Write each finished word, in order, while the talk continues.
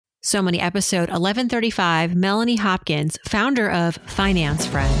So Money episode 1135, Melanie Hopkins, founder of Finance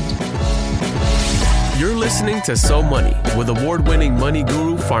Friend. You're listening to So Money with award-winning money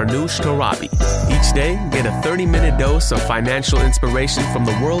guru Farnoosh Torabi. Each day, get a 30-minute dose of financial inspiration from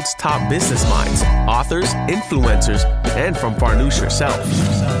the world's top business minds, authors, influencers, and from Farnoosh herself.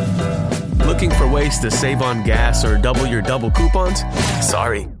 Looking for ways to save on gas or double your double coupons?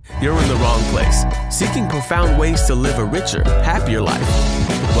 Sorry, you're in the wrong place. Seeking profound ways to live a richer, happier life.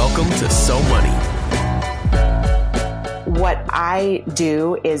 Welcome to So Money. What I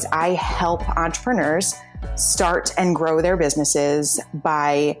do is I help entrepreneurs start and grow their businesses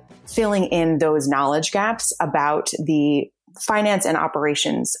by filling in those knowledge gaps about the finance and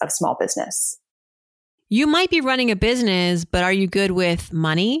operations of small business. You might be running a business, but are you good with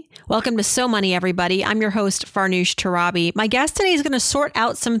money? Welcome to So Money, everybody. I'm your host, Farnoosh Torabi. My guest today is going to sort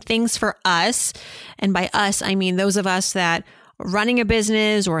out some things for us. And by us, I mean those of us that are running a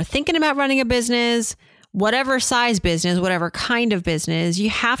business or thinking about running a business, whatever size business, whatever kind of business, you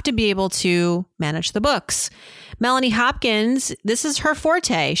have to be able to manage the books. Melanie Hopkins, this is her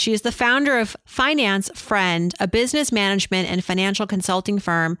forte. She is the founder of Finance Friend, a business management and financial consulting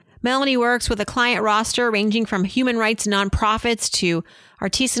firm. Melanie works with a client roster ranging from human rights nonprofits to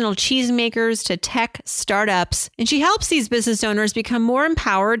artisanal cheesemakers to tech startups. And she helps these business owners become more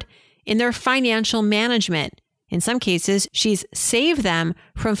empowered in their financial management. In some cases, she's saved them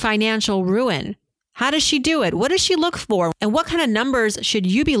from financial ruin. How does she do it? What does she look for? And what kind of numbers should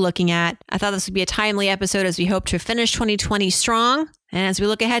you be looking at? I thought this would be a timely episode as we hope to finish 2020 strong. And as we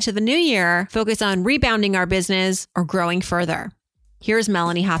look ahead to the new year, focus on rebounding our business or growing further. Here's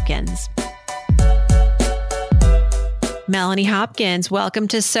Melanie Hopkins. Melanie Hopkins, welcome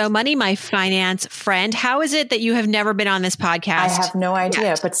to So Money, my finance friend. How is it that you have never been on this podcast? I have no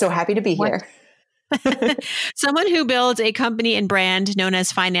idea, but so happy to be here. Someone who builds a company and brand known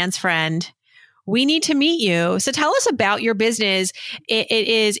as Finance Friend. We need to meet you. So tell us about your business. It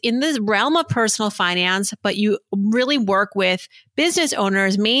is in the realm of personal finance, but you really work with business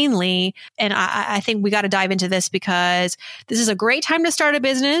owners mainly. And I think we got to dive into this because this is a great time to start a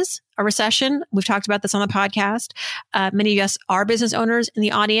business, a recession. We've talked about this on the podcast. Many of us are business owners in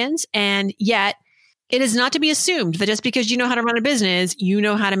the audience, and yet it is not to be assumed that just because you know how to run a business, you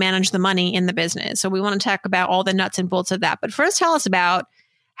know how to manage the money in the business. So we want to talk about all the nuts and bolts of that. But first, tell us about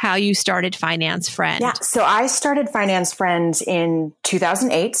how you started Finance Friend. Yeah, so I started Finance Friend in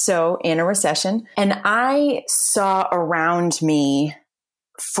 2008, so in a recession. And I saw around me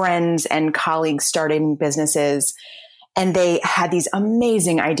friends and colleagues starting businesses, and they had these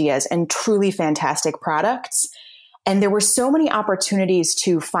amazing ideas and truly fantastic products. And there were so many opportunities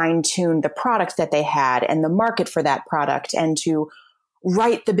to fine tune the product that they had and the market for that product and to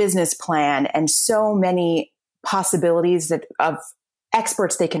write the business plan, and so many possibilities of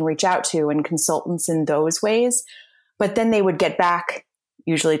experts they can reach out to and consultants in those ways. But then they would get back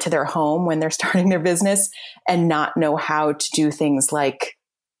usually to their home when they're starting their business and not know how to do things like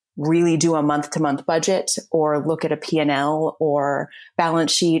really do a month-to-month budget or look at a P&L or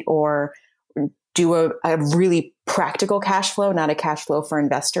balance sheet or do a really practical cash flow, not a cash flow for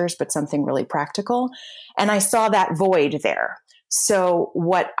investors, but something really practical. And I saw that void there. So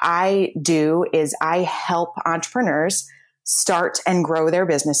what I do is I help entrepreneurs start and grow their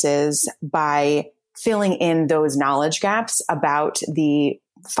businesses by filling in those knowledge gaps about the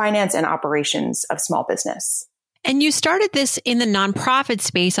finance and operations of small business. And you started this in the nonprofit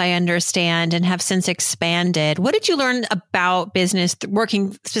space, I understand, and have since expanded. What did you learn about business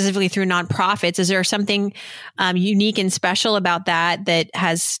working specifically through nonprofits? Is there something unique and special about that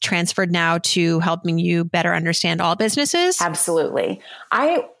has transferred now to helping you better understand all businesses? Absolutely.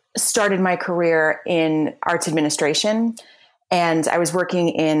 I started my career in arts administration, and I was working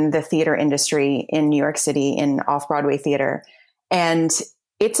in the theater industry in New York City in off-Broadway theater. And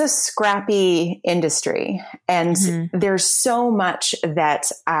it's a scrappy industry. And there's so much that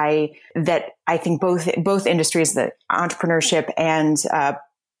I think both industries, the entrepreneurship and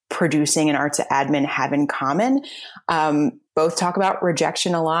producing and arts admin, have in common. Both talk about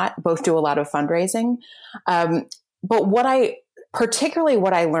rejection a lot, both do a lot of fundraising. But what I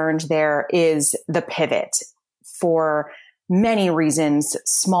learned there is the pivot. For many reasons,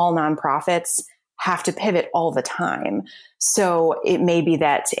 small nonprofits have to pivot all the time. So it may be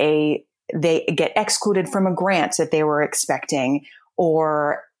that they get excluded from a grant that they were expecting,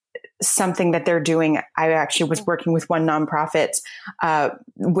 or something that they're doing. I actually was working with one nonprofit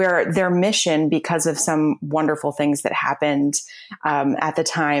where their mission, because of some wonderful things that happened at the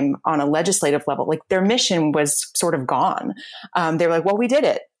time on a legislative level, like their mission was sort of gone. They were like, well, we did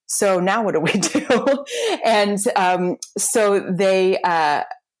it. So now what do we do? And so they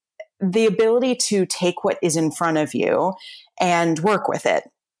the ability to take what is in front of you and work with it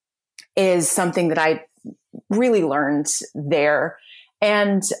is something that I really learned there.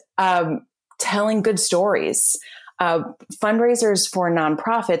 And telling good stories. Fundraisers for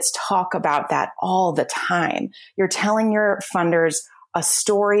nonprofits talk about that all the time. You're telling your funders a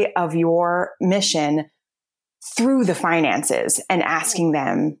story of your mission through the finances and asking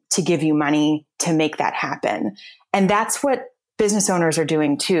them to give you money to make that happen. And that's what business owners are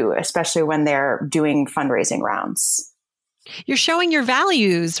doing too, especially when they're doing fundraising rounds. You're showing your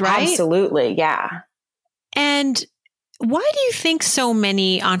values, right? Absolutely. Yeah. And why do you think so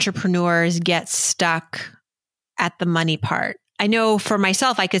many entrepreneurs get stuck at the money part? I know for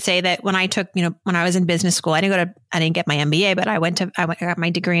myself, I could say that when I took, when I was in business school, I didn't get my MBA, but I got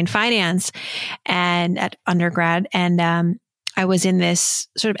my degree in finance and at undergrad. And I was in this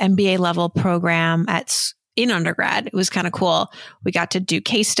sort of MBA level program in undergrad. It was kind of cool. We got to do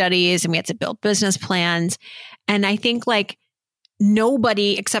case studies and we had to build business plans. And I think like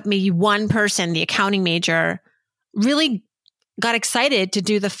nobody except maybe one person, the accounting major, really got excited to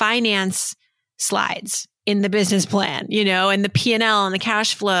do the finance slides in the business plan, and the P&L and the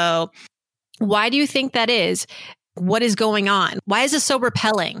cash flow. Why do you think that is? What is going on? Why is this so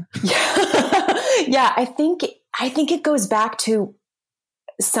repelling? Yeah, I think it goes back to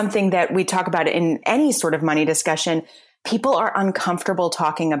something that we talk about in any sort of money discussion. People are uncomfortable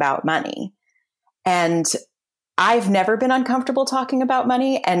talking about money. And I've never been uncomfortable talking about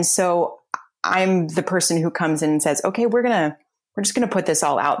money. And so I'm the person who comes in and says, okay, we're just going to put this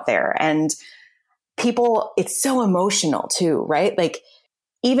all out there. And people, it's so emotional too, right? Like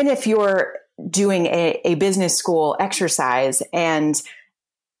even if you're doing a business school exercise and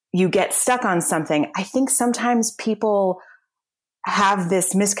you get stuck on something, I think sometimes people have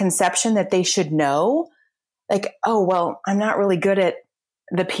this misconception that they should know, like, oh, well, I'm not really good at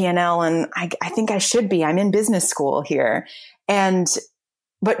the P&L and I think I should be. I'm in business school here.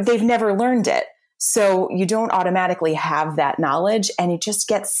 But they've never learned it. So you don't automatically have that knowledge and it just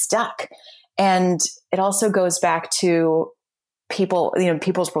gets stuck. And it also goes back to people,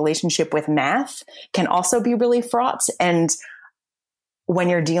 people's relationship with math can also be really fraught. And when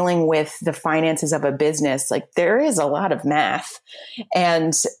you're dealing with the finances of a business, like there is a lot of math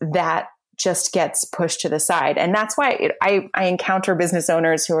and that just gets pushed to the side. And that's why I encounter business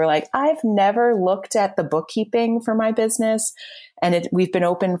owners who are like, I've never looked at the bookkeeping for my business. And we've been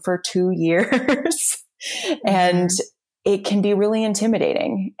open for 2 years and it can be really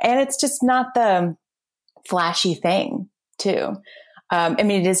intimidating. And it's just not the flashy thing too.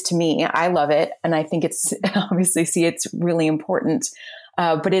 It is to me. I love it. And I think it's really important.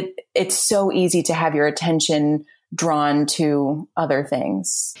 But it's so easy to have your attention drawn to other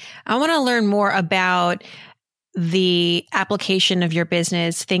things. I want to learn more about the application of your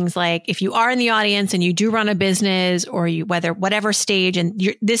business, things like if you are in the audience and you do run a business or whatever stage and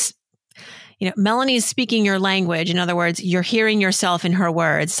Melanie is speaking your language. In other words, you're hearing yourself in her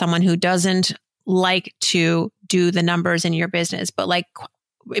words, someone who doesn't like to do the numbers in your business, but like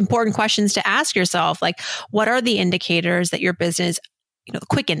important questions to ask yourself, like what are the indicators that your business, the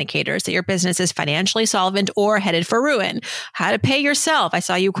quick indicators that your business is financially solvent or headed for ruin? How to pay yourself. I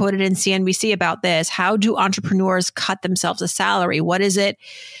saw you quoted in CNBC about this. How do entrepreneurs cut themselves a salary? What is it?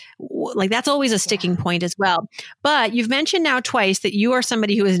 Like that's always a sticking point as well. But you've mentioned now twice that you are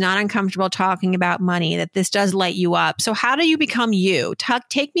somebody who is not uncomfortable talking about money, that this does light you up. So how do you become you?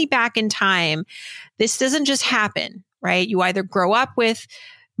 Take me back in time. This doesn't just happen, right? You either grow up with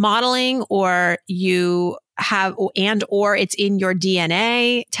modeling or you have, or it's in your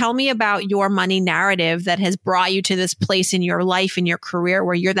DNA. Tell me about your money narrative that has brought you to this place in your life, in your career,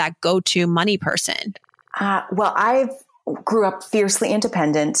 where you're that go-to money person. Well, I grew up fiercely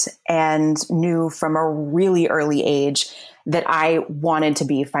independent and knew from a really early age that I wanted to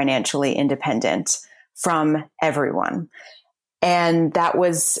be financially independent from everyone. And that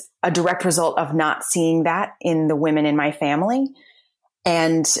was a direct result of not seeing that in the women in my family.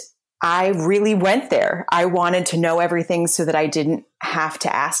 And I really went there. I wanted to know everything so that I didn't have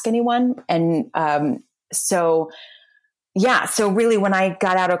to ask anyone. And so really when I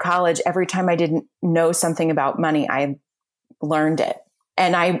got out of college, every time I didn't know something about money, I learned it.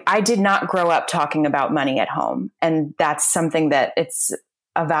 And I did not grow up talking about money at home. And that's something that it's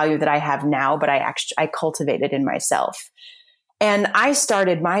a value that I have now, but I cultivated in myself. And I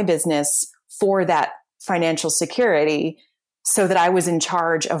started my business for that financial security so that I was in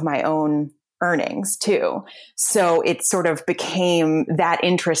charge of my own earnings too. So it sort of became, that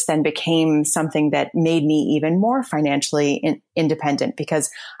interest then became something that made me even more financially independent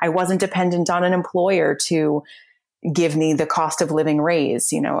because I wasn't dependent on an employer to give me the cost of living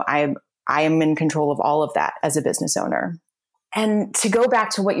raise. I am in control of all of that as a business owner. And to go back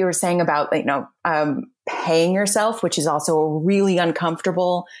to what you were saying about, paying yourself, which is also a really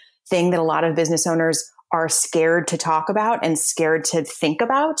uncomfortable thing that a lot of business owners are scared to talk about and scared to think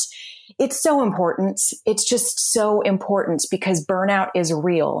about. It's so important. It's just so important because burnout is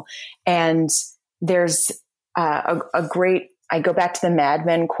real. And there's a great, I go back to the Mad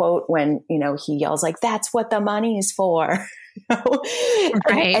Men quote when, he yells like, "That's what the money is for."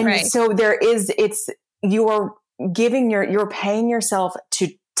 Right. So you're paying yourself to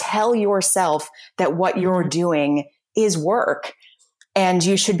tell yourself that what you're doing is work and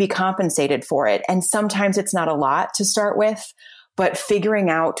you should be compensated for it. And sometimes it's not a lot to start with, but figuring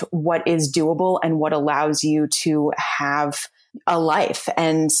out what is doable and what allows you to have a life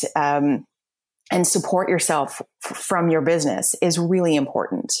and support yourself from your business is really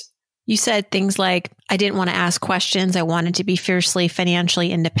important. You said things like, I didn't want to ask questions. I wanted to be fiercely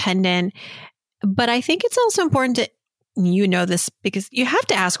financially independent. But I think it's also important to, this because you have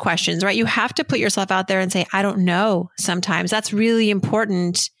to ask questions, right? You have to put yourself out there and say, I don't know sometimes. That's really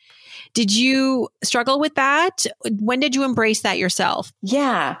important. Did you struggle with that? When did you embrace that yourself?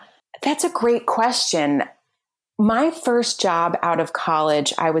 Yeah, that's a great question. My first job out of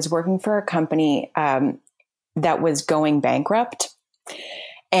college, I was working for a company that was going bankrupt.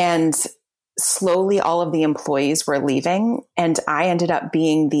 And slowly all of the employees were leaving. And I ended up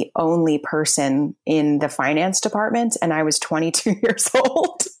being the only person in the finance department. And I was 22 years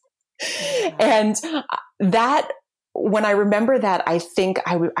old. And when I remember that, I think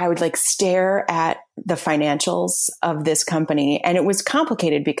I would like stare at the financials of this company. And it was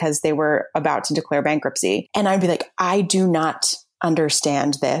complicated because they were about to declare bankruptcy. And I'd be like, I do not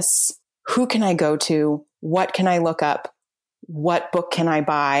understand this. Who can I go to? What can I look up? What book can I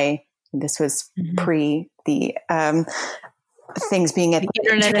buy? This was pre the things being at the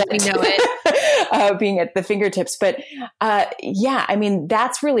internet as we know it. Being at the fingertips. But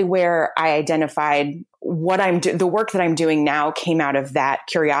that's really where I identified what the work that I'm doing now came out of that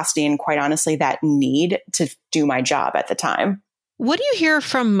curiosity and quite honestly, that need to do my job at the time. What do you hear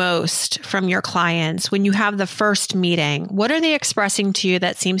most from your clients when you have the first meeting? What are they expressing to you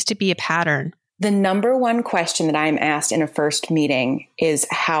that seems to be a pattern? The number one question that I'm asked in a first meeting is,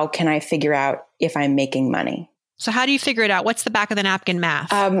 how can I figure out if I'm making money? So how do you figure it out? What's the back of the napkin math?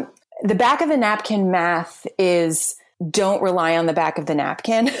 The back of the napkin math is, don't rely on the back of the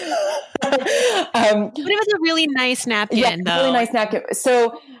napkin. What if it's a really nice napkin, though? Really nice napkin.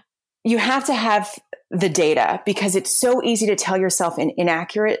 So you have to have the data because it's so easy to tell yourself an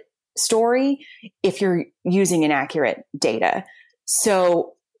inaccurate story if you're using inaccurate data.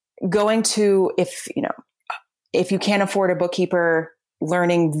 So if you can't afford a bookkeeper,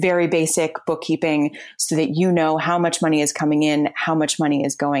 learning very basic bookkeeping so that you know how much money is coming in, how much money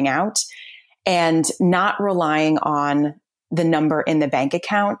is going out, and not relying on the number in the bank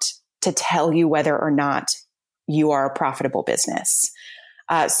account to tell you whether or not you are a profitable business.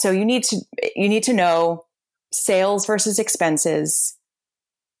 So you need to know sales versus expenses,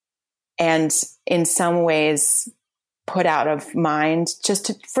 and in some ways put out of mind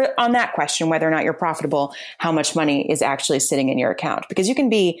on that question, whether or not you're profitable, how much money is actually sitting in your account, because you can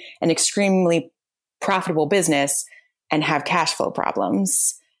be an extremely profitable business and have cash flow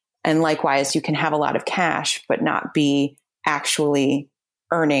problems. And likewise, you can have a lot of cash, but not be actually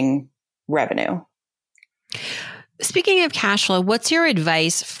earning revenue. Speaking of cash flow, what's your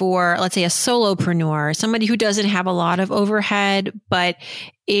advice for, let's say, a solopreneur, somebody who doesn't have a lot of overhead, but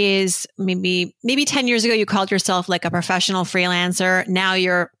is maybe 10 years ago, you called yourself like a professional freelancer. Now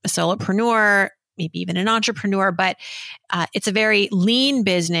you're a solopreneur, maybe even an entrepreneur, but it's a very lean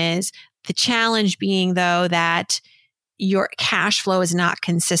business. The challenge being, though, that your cash flow is not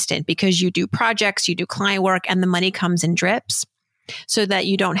consistent because you do projects, you do client work, and the money comes in drips so that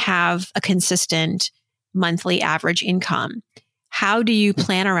you don't have a consistent monthly average income. How do you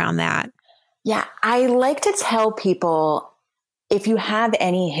plan around that? Yeah, I like to tell people, if you have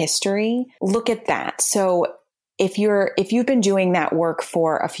any history, look at that. So if you've been doing that work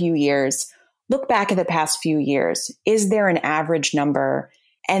for a few years, look back at the past few years. Is there an average number?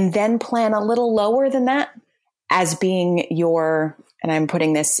 And then plan a little lower than that as being your, and I'm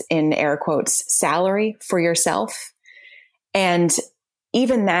putting this in air quotes, salary for yourself. And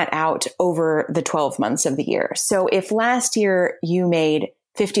even that out over the 12 months of the year. So if last year you made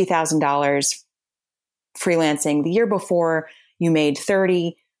 $50,000 freelancing, the year before you made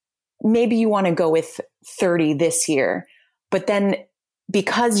 30, maybe you want to go with 30 this year. But then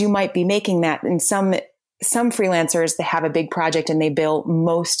because you might be making that, in some freelancers, they have a big project and they bill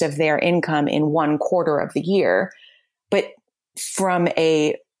most of their income in one quarter of the year. But from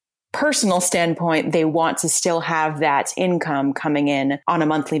a personal standpoint, they want to still have that income coming in on a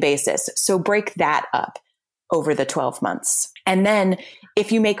monthly basis. So break that up over the 12 months. And then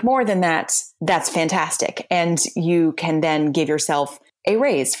if you make more than that, that's fantastic. And you can then give yourself a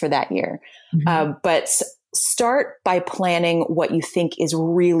raise for that year. But start by planning what you think is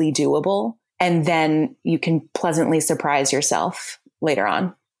really doable. And then you can pleasantly surprise yourself later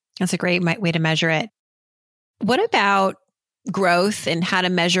on. That's a great way to measure it. What about growth and how to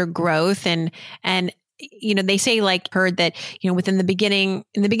measure growth? And they say, like, heard that, in the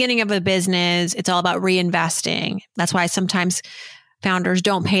beginning of a business, it's all about reinvesting. That's why sometimes founders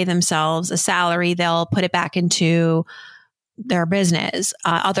don't pay themselves a salary. They'll put it back into their business,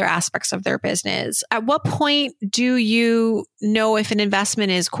 other aspects of their business. At what point do you know if an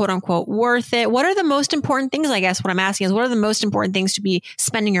investment is quote unquote worth it? What are the most important things? I guess what I'm asking is, what are the most important things to be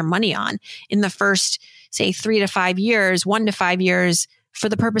spending your money on in the first, say, 3 to 5 years, 1 to 5 years, for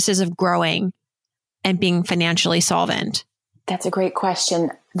the purposes of growing and being financially solvent? That's a great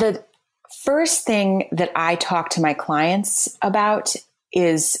question. The first thing that I talk to my clients about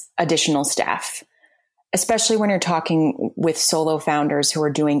is additional staff, especially when you're talking with solo founders who are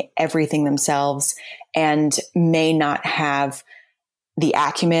doing everything themselves and may not have the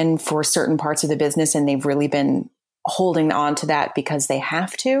acumen for certain parts of the business, and they've really been holding on to that because they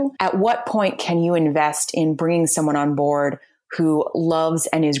have to. At what point can you invest in bringing someone on board who loves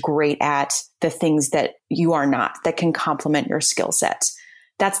and is great at the things that you are not, that can complement your skill set?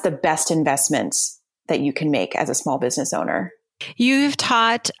 That's the best investment that you can make as a small business owner. You've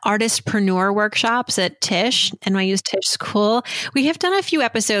taught artistpreneur workshops at Tisch, NYU's Tisch School. We have done a few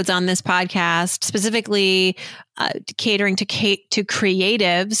episodes on this podcast, specifically catering to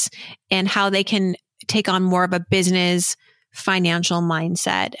creatives and how they can take on more of a business financial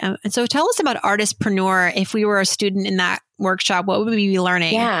mindset. And so tell us about artistpreneur. If we were a student in that workshop, what would we be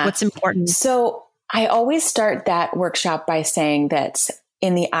learning? Yeah. What's important? So I always start that workshop by saying that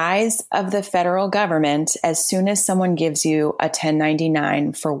in the eyes of the federal government, as soon as someone gives you a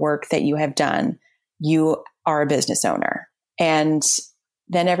 1099 for work that you have done, you are a business owner. And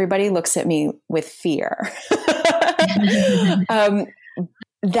then everybody looks at me with fear.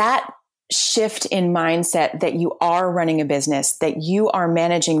 That shift in mindset that you are running a business, that you are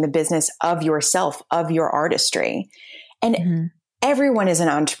managing the business of yourself, of your artistry. And everyone is an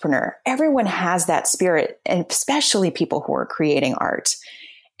entrepreneur. Everyone has that spirit, and especially people who are creating art.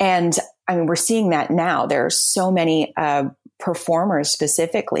 And I mean, we're seeing that now. There are so many performers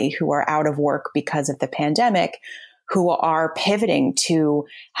specifically who are out of work because of the pandemic, who are pivoting to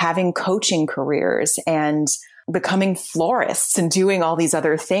having coaching careers and becoming florists and doing all these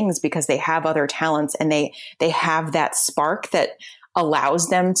other things because they have other talents, and they have that spark that allows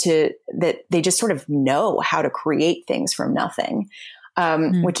them to, that they just sort of know how to create things from nothing,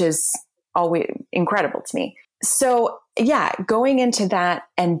 which is always incredible to me. So yeah, going into that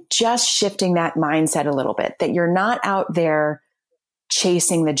and just shifting that mindset a little bit, that you're not out there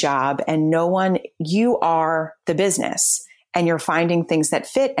chasing the job and you are the business, and you're finding things that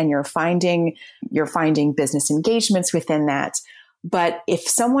fit, and you're finding business engagements within that. But if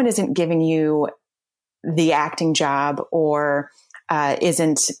someone isn't giving you the acting job or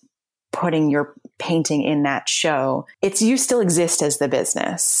isn't putting your painting in that show, you still exist as the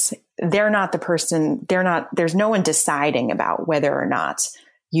business. They're not the person. There's no one deciding about whether or not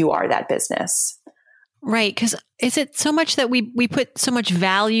you are that business. Right. Because is it so much that we put so much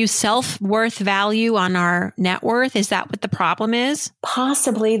value, self-worth value on our net worth? Is that what the problem is?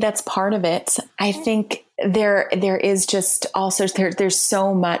 Possibly that's part of it. I think there is just also, there's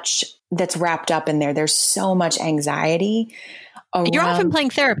so much that's wrapped up in there. There's so much anxiety. You're often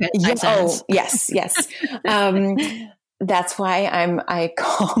playing therapist. Yes. That's why I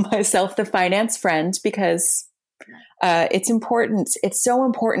call myself the finance friend, because it's important. It's so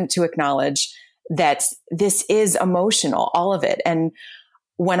important to acknowledge that this is emotional, all of it. And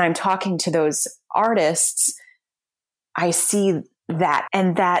when I'm talking to those artists, I see that,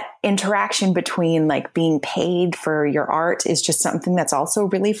 and that interaction between like being paid for your art is just something that's also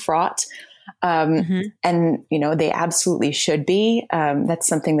really fraught. And, they absolutely should be. That's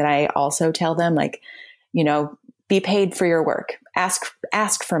something that I also tell them, like, be paid for your work,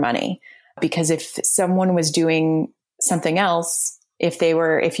 ask for money, because if someone was doing something else, if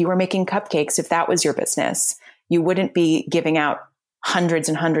you were making cupcakes, if that was your business, you wouldn't be giving out hundreds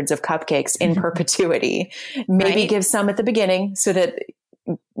and hundreds of cupcakes in perpetuity. Maybe give some at the beginning so that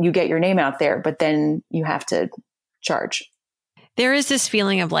you get your name out there, but then you have to charge. There is this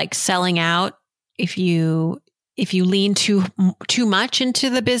feeling of like selling out if you lean too much into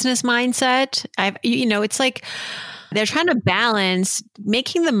the business mindset. It's like, They're trying to balance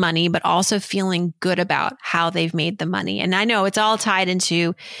making the money, but also feeling good about how they've made the money. And I know it's all tied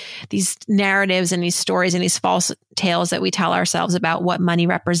into these narratives and these stories and these false tales that we tell ourselves about what money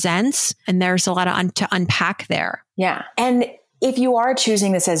represents. And there's a lot of to unpack there. Yeah. And if you are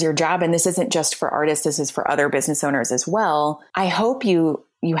choosing this as your job, and this isn't just for artists, this is for other business owners as well, I hope you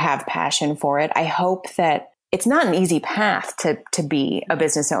have passion for it. I hope that it's not an easy path to be a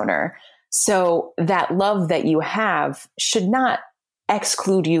business owner. So that love that you have should not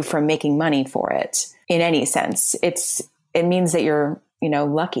exclude you from making money for it in any sense. It means that you're,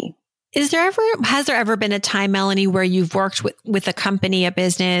 lucky. Has there ever been a time, Melanie, where you've worked with a company, a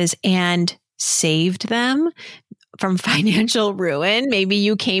business, and saved them from financial ruin? Maybe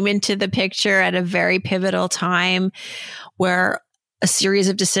you came into the picture at a very pivotal time where a series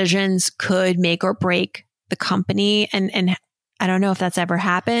of decisions could make or break the company. And I don't know if that's ever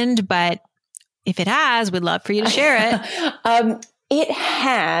happened, but if it has, we'd love for you to share it. It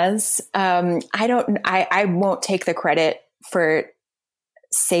has. I won't take the credit for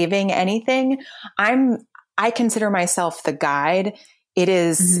saving anything. I consider myself the guide. It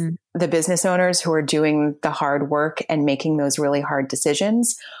is the business owners who are doing the hard work and making those really hard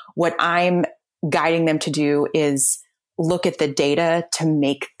decisions. What I'm guiding them to do is look at the data to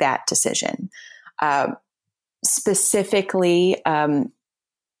make that decision. Specifically,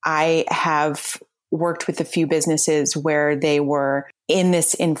 I have worked with a few businesses where they were in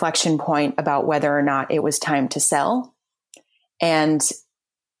this inflection point about whether or not it was time to sell. And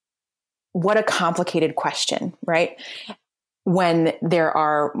what a complicated question, right? When there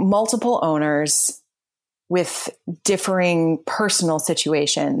are multiple owners with differing personal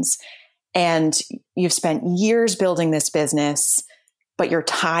situations, and you've spent years building this business, but you're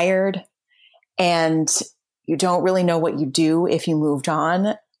tired and you don't really know what you do if you moved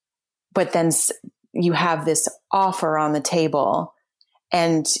on, but then you have this offer on the table,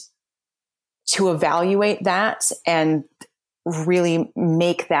 and to evaluate that and really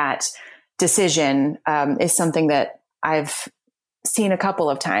make that decision is something that I've seen a couple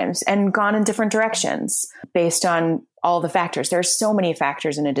of times and gone in different directions based on all the factors. There's so many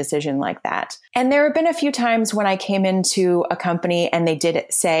factors in a decision like that. And there have been a few times when I came into a company and they did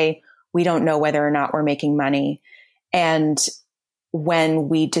say, we don't know whether or not we're making money. And when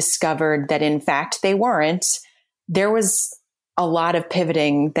we discovered that in fact they weren't, there was a lot of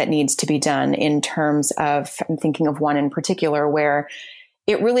pivoting that needs to be done in terms of, I'm thinking of one in particular where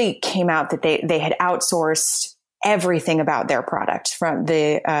it really came out that they had outsourced everything about their product, from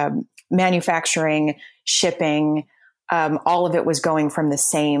the manufacturing, shipping, all of it was going from the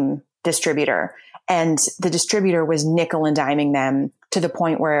same distributor. And the distributor was nickel and diming them to the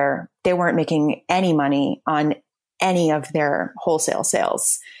point where they weren't making any money on any of their wholesale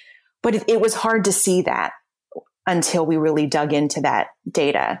sales. But it was hard to see that until we really dug into that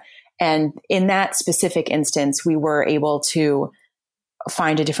data. And in that specific instance, we were able to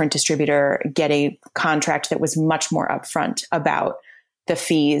find a different distributor, get a contract that was much more upfront about the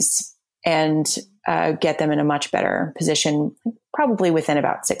fees, and get them in a much better position, probably within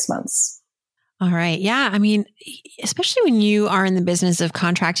about 6 months. All right. Yeah. I mean, especially when you are in the business of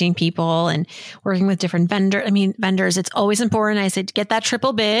contracting people and working with different vendors, it's always important. I said, get that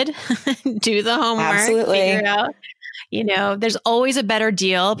triple bid, do the homework, Absolutely. Figure it out. There's always a better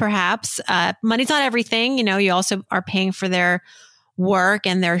deal, perhaps. Money's not everything. You also are paying for their work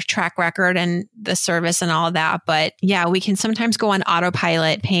and their track record and the service and all of that. But yeah, we can sometimes go on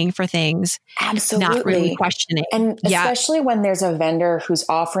autopilot paying for things. Absolutely. Not really questioning. And especially when there's a vendor who's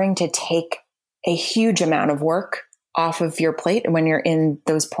offering to take a huge amount of work off of your plate. And when you're in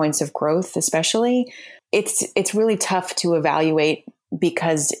those points of growth, especially, it's really tough to evaluate,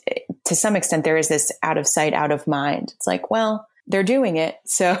 because to some extent there is this out of sight, out of mind. It's like, well, they're doing it.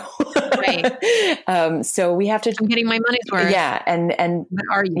 So, right. So we have to, I'm getting my money's worth. Yeah. And but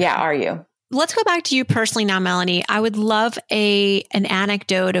are you? Yeah. Are you? Let's go back to you personally now, Melanie. I would love an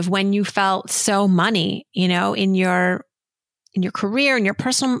anecdote of when you felt so money, in your career, in your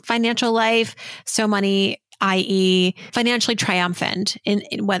personal financial life, so money, i.e. financially triumphant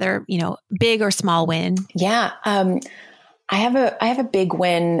in whether, big or small win. Yeah. I have a big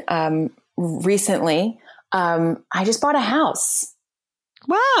win, recently. I just bought a house.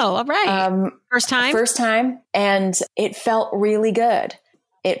 Wow. All right. First time. And it felt really good.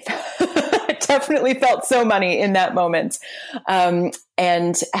 It definitely felt so money in that moment. And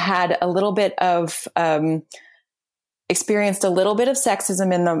had a little bit of, experienced a little bit of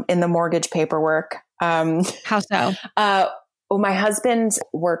sexism in the mortgage paperwork. How so? Well, my husband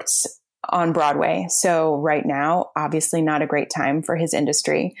worked on Broadway. So right now, obviously not a great time for his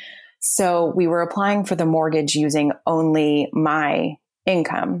industry. So we were applying for the mortgage using only my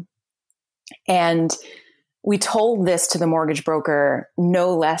income. And we told this to the mortgage broker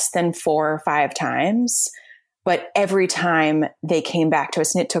no less than 4 or 5 times. But every time they came back to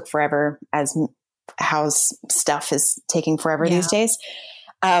us, and it took forever, as house stuff is taking forever these days.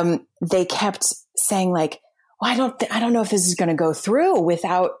 They kept saying like, well, I don't know if this is going to go through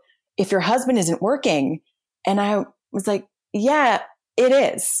if your husband isn't working. And I was like, yeah, it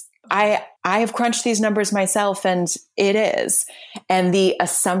is. I have crunched these numbers myself, and it is. And the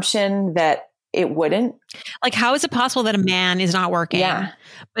assumption that it wouldn't. Like, how is it possible that a man is not working? Yeah.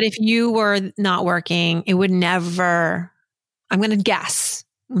 But if you were not working, it would never, I'm going to guess.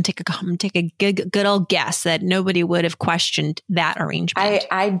 I'm going to take a good old guess that nobody would have questioned that arrangement.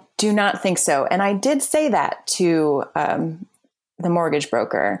 I do not think so. And I did say that to the mortgage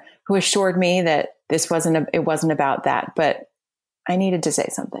broker, who assured me that it wasn't about that, but I needed to say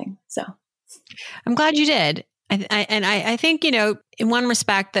something. So I'm glad you did. I think, in one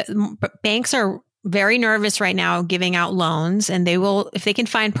respect, that banks are very nervous right now giving out loans, and they will, if they can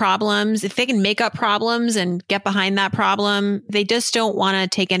find problems, if they can make up problems and get behind that problem, they just don't want to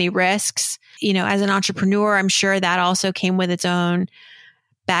take any risks. As an entrepreneur, I'm sure that also came with its own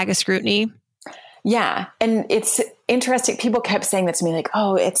bag of scrutiny. Yeah. And it's interesting. People kept saying that to me, like,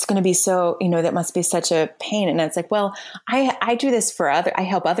 oh, it's going to be so, that must be such a pain. And it's like, well, I do this I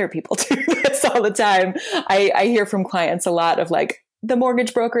help other people do this all the time. I hear from clients a lot of like, the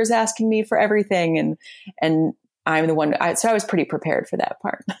mortgage broker is asking me for everything. And I'm the one. So I was pretty prepared for that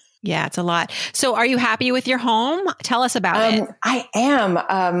part. Yeah, it's a lot. So are you happy with your home? Tell us about it. I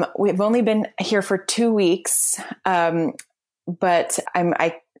am. We've only been here for 2 weeks. But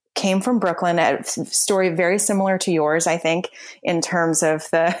I came from Brooklyn, a story very similar to yours, I think, in terms of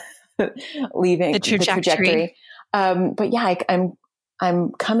the leaving the trajectory. But yeah,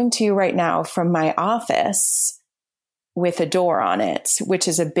 I'm coming to you right now from my office with a door on it, which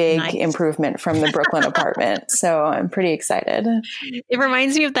is a big improvement from the Brooklyn apartment. So I'm pretty excited. It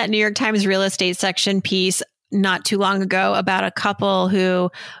reminds me of that New York Times real estate section piece not too long ago about a couple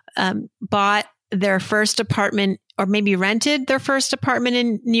who bought their first apartment, or maybe rented their first apartment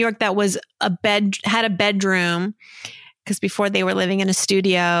in New York that was had a bedroom, because before they were living in a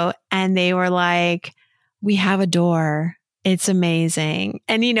studio, and they were like, we have a door. It's amazing.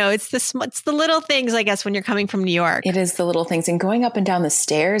 And it's the little things, I guess, when you're coming from New York. It is the little things. And going up and down the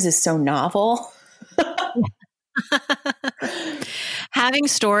stairs is so novel. Having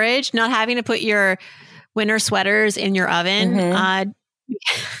storage, not having to put your winter sweaters in your oven,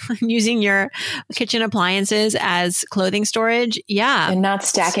 using your kitchen appliances as clothing storage. Yeah. And not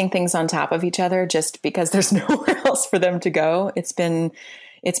stacking things on top of each other just because there's nowhere else for them to go. It's been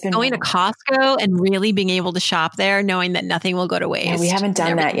going to Costco and really being able to shop there, knowing that nothing will go to waste. Yeah, we haven't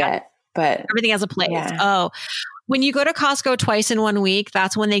done that yet, but everything has a place. Yeah. Oh, when you go to Costco twice in 1 week,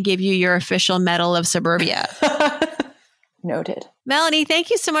 that's when they give you your official Medal of Suburbia. Noted. Melanie, thank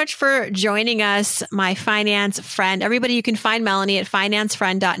you so much for joining us, my finance friend. Everybody, you can find Melanie at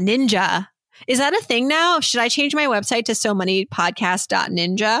financefriend.ninja. Is that a thing now? Should I change my website to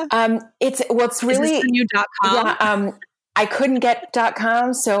somoneypodcast.ninja? It's really is this the new .com? Yeah. I couldn't get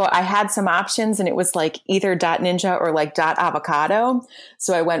 .com, so I had some options, and it was like either .ninja or like .avocado.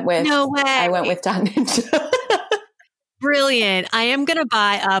 So I went with .ninja. Brilliant. I am going to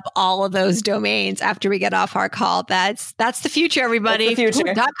buy up all of those domains after we get off our call. That's the future, everybody. That's the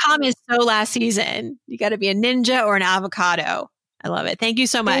future. .com is so last season. You got to be a ninja or an avocado. I love it. Thank you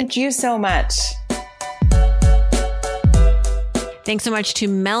so much. Thank you so much. Thanks so much to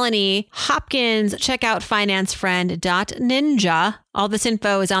Melanie Hopkins. Check out financefriend.ninja. All this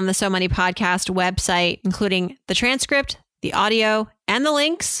info is on the So Money Podcast website, including the transcript, the audio, and the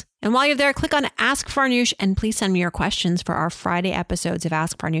links. And while you're there, click on Ask Farnoosh, and please send me your questions for our Friday episodes of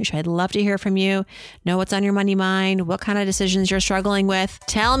Ask Farnoosh. I'd love to hear from you. Know what's on your money mind, what kind of decisions you're struggling with.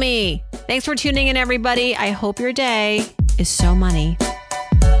 Tell me. Thanks for tuning in, everybody. I hope your day is so money.